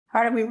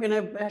All right, are we going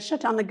to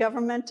shut down the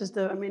government? Is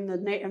the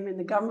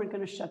government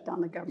going to shut down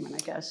the government,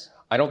 I guess?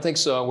 I don't think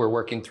so. We're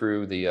working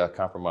through the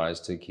compromise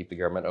to keep the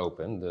government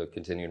open. The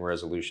continuing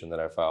resolution that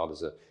I filed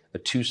is a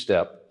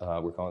two-step,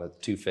 we're calling it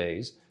the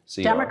two-phase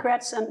CR.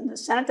 Democrats and the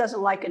Senate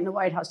doesn't like it and the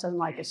White House doesn't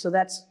like it. So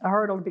that's a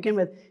hurdle to begin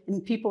with.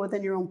 And people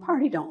within your own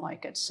party don't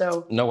like it.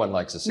 So no one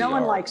likes a CR. No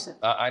one likes it.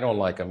 I don't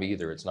like them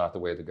either. It's not the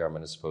way the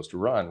government is supposed to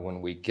run.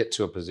 When we get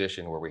to a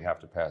position where we have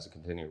to pass a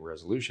continuing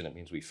resolution, it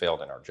means we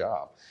failed in our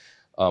job.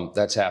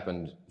 That's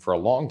happened for a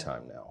long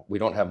time now. We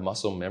don't have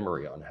muscle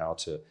memory on how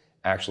to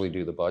actually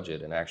do the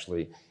budget and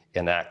actually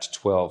enact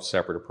 12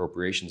 separate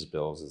appropriations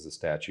bills as the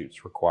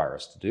statutes require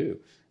us to do.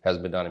 It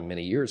hasn't been done in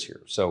many years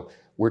here. So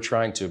we're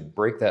trying to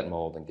break that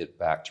mold and get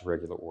back to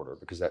regular order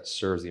because that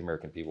serves the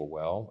American people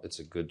well. It's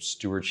a good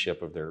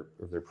stewardship of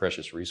their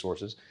precious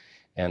resources,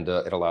 and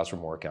it allows for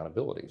more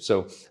accountability.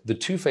 So the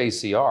two-phase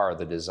CR,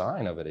 the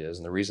design of it is,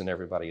 and the reason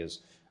everybody has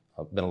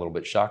been a little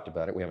bit shocked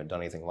about it, we haven't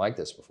done anything like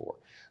this before,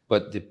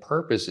 but the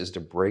purpose is to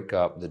break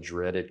up the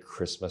dreaded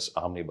Christmas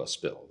omnibus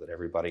bill that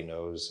everybody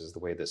knows is the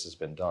way this has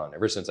been done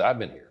ever since I've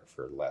been here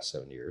for the last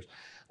 7 years.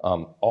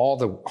 All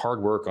the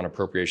hard work on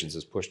appropriations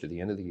is pushed to the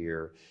end of the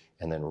year,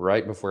 and then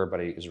right before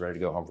everybody is ready to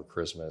go home for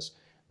Christmas,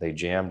 they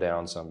jam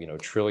down some $1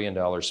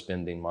 trillion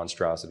spending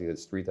monstrosity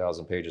that's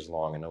 3,000 pages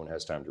long and no one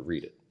has time to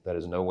read it. That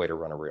is no way to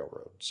run a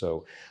railroad.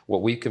 So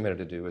what we've committed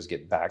to do is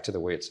get back to the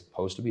way it's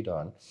supposed to be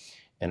done.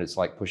 And it's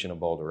like pushing a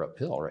boulder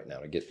uphill right now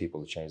to get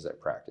people to change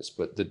that practice.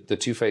 But the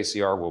two-phase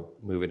CR will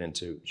move it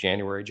into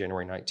January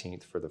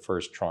 19th for the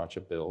first tranche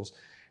of bills.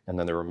 And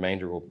then the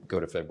remainder will go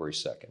to February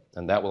 2nd.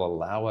 And that will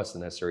allow us the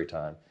necessary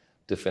time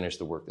to finish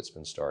the work that's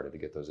been started to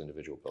get those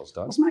individual bills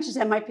done. As much as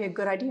that might be a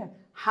good idea,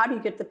 how do you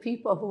get the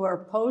people who are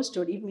opposed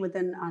to it, even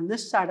within on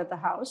this side of the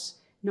House,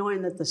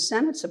 knowing that the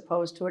Senate's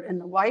opposed to it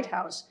and the White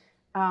House,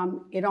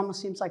 it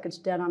almost seems like it's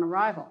dead on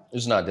arrival.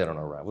 It's not dead on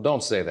arrival.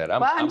 Don't say that.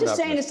 I'm just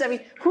saying, is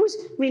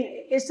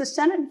the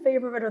Senate in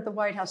favor of it or the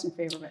White House in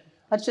favor of it?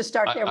 Let's just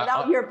start there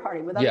without your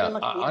party, without looking at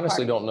your party. I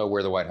honestly don't know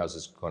where the White House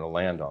is going to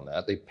land on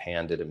that. They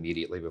panned it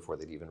immediately before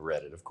they'd even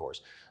read it, of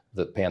course.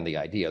 Panned the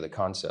idea, the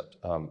concept.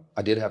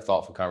 I did have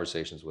thoughtful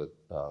conversations with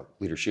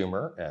Leader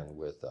Schumer and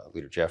with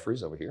Leader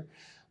Jeffries over here,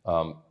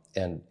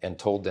 and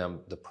told them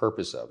the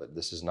purpose of it.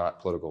 This is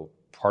not political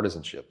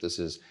partisanship. This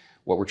is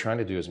what we're trying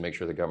to do is make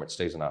sure the government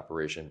stays in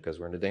operation because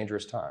we're in a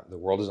dangerous time. The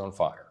world is on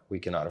fire. We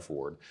cannot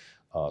afford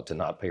to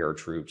not pay our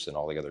troops and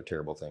all the other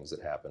terrible things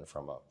that happen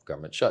from a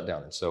government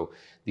shutdown. And so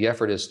the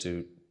effort is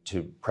to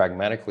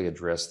pragmatically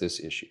address this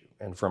issue.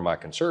 And for my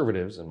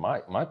conservatives and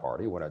my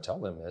party, what I tell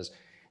them is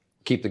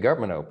keep the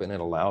government open. It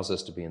allows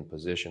us to be in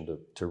position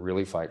to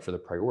really fight for the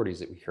priorities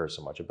that we care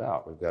so much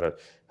about. We've got to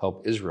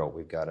help Israel.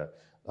 We've got to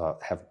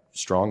have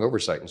strong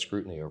oversight and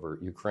scrutiny over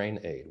Ukraine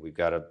aid. We've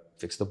got to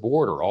fix the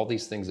border, all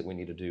these things that we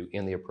need to do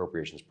in the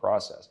appropriations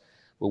process.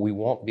 But we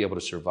won't be able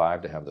to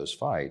survive to have those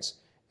fights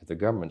if the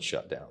government's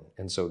shut down.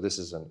 And so this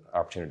is an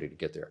opportunity to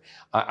get there.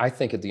 I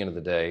think at the end of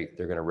the day,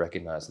 they're going to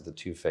recognize that the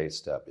two-phase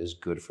step is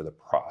good for the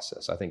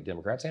process. I think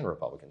Democrats and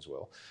Republicans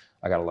will.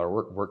 I got a lot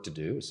of work to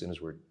do. As soon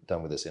as we're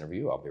done with this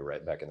interview, I'll be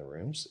right back in the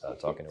rooms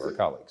talking to our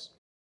colleagues.